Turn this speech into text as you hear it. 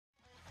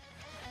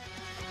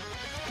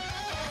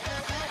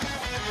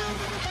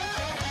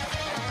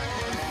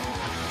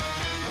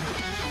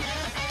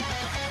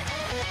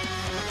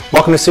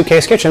Welcome to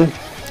Suitcase Kitchen,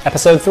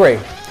 Episode 3.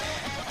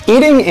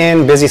 Eating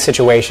in busy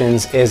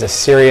situations is a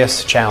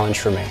serious challenge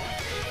for me.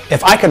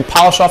 If I could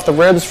polish off the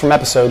ribs from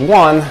Episode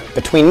 1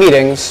 between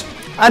meetings,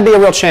 I'd be a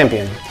real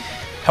champion.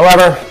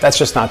 However, that's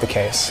just not the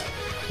case.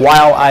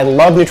 While I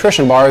love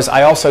nutrition bars,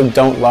 I also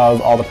don't love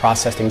all the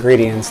processed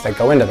ingredients that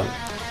go into them.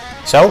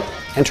 So,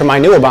 enter my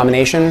new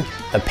abomination,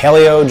 the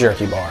Paleo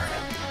Jerky Bar.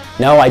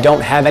 No, I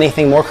don't have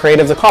anything more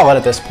creative to call it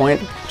at this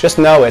point. Just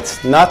know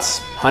it's nuts,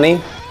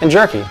 honey, and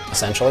jerky,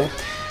 essentially.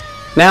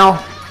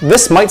 Now,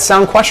 this might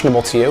sound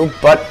questionable to you,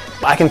 but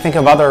I can think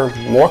of other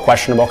more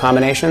questionable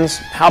combinations.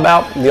 How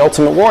about the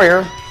Ultimate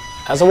Warrior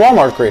as a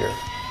Walmart greeter?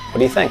 What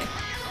do you think?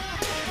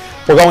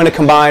 We're going to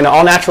combine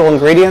all natural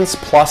ingredients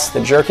plus the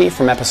jerky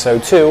from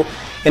Episode 2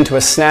 into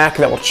a snack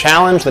that will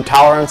challenge the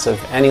tolerance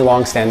of any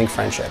long-standing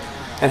friendship.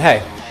 And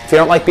hey, if you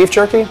don't like beef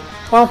jerky,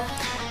 well,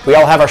 we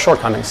all have our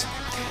shortcomings.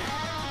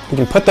 We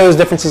can put those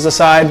differences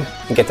aside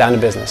and get down to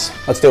business.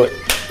 Let's do it.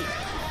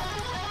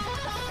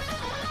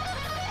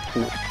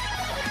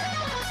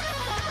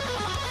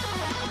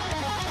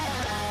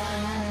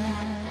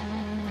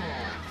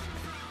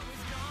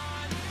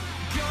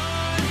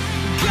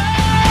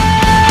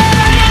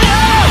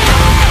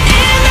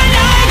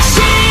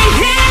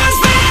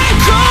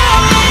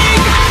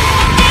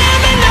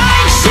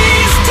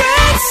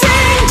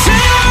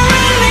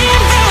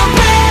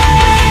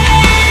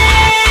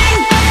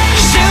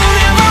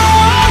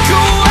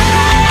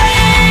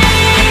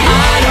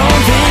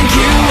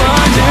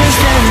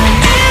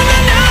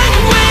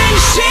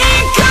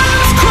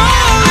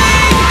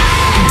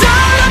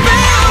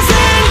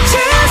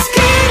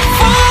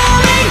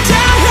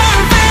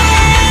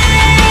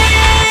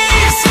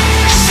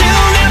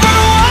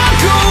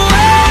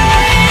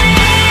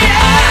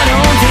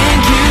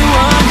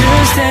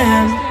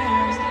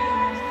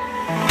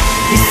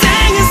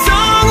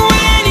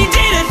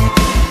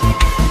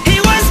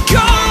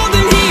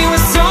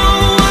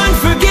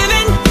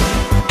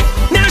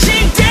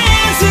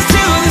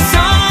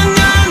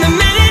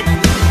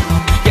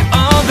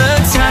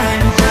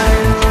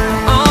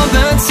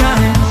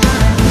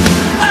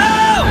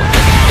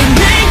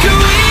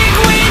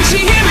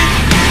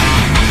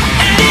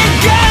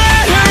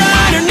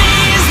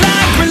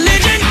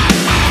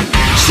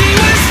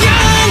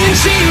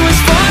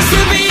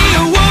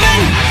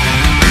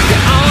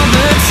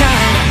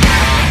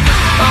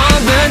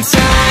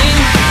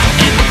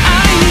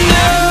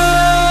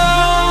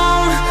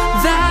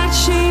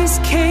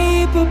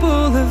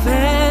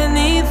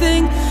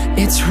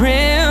 It's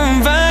real,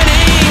 but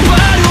ain't what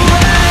when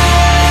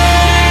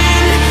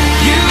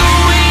you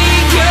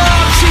wake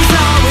up, she's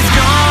always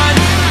gone,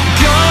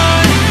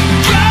 gone,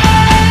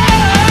 gone.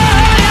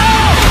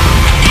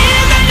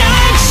 In the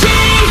night she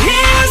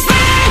hears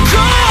them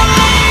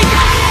calling.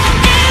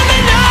 In the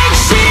night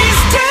she's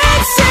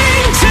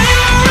dancing to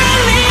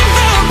relieve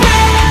the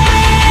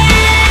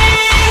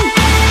pain.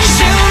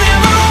 She'll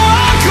never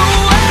walk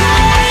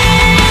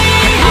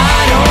away.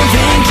 I don't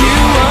think you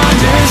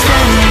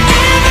understand.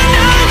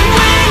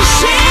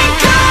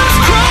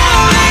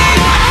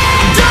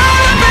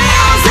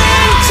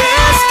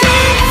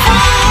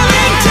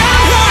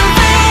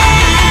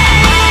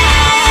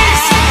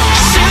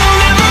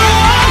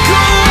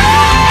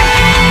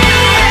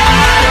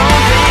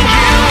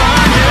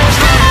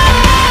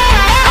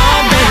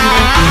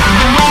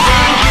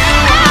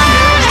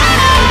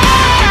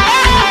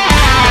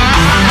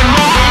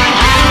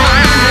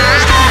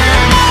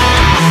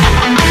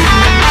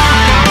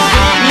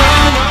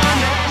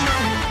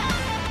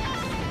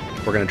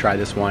 We're going to try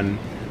this one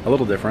a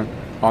little different,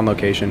 on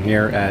location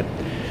here at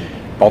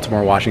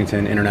Baltimore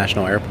Washington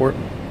International Airport.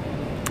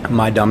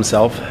 My dumb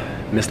self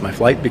missed my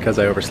flight because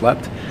I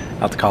overslept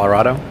out to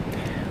Colorado,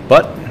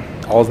 but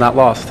all is not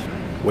lost.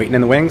 Waiting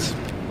in the wings,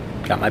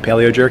 got my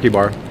Paleo Jerky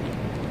Bar.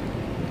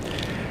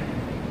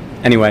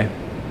 Anyway,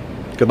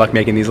 good luck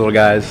making these little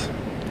guys.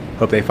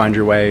 Hope they find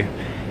your way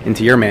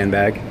into your man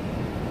bag.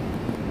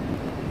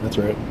 That's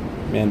right,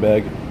 man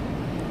bag.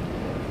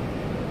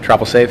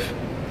 Travel safe,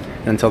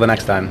 and until the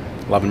next time,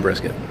 love and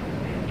brisket.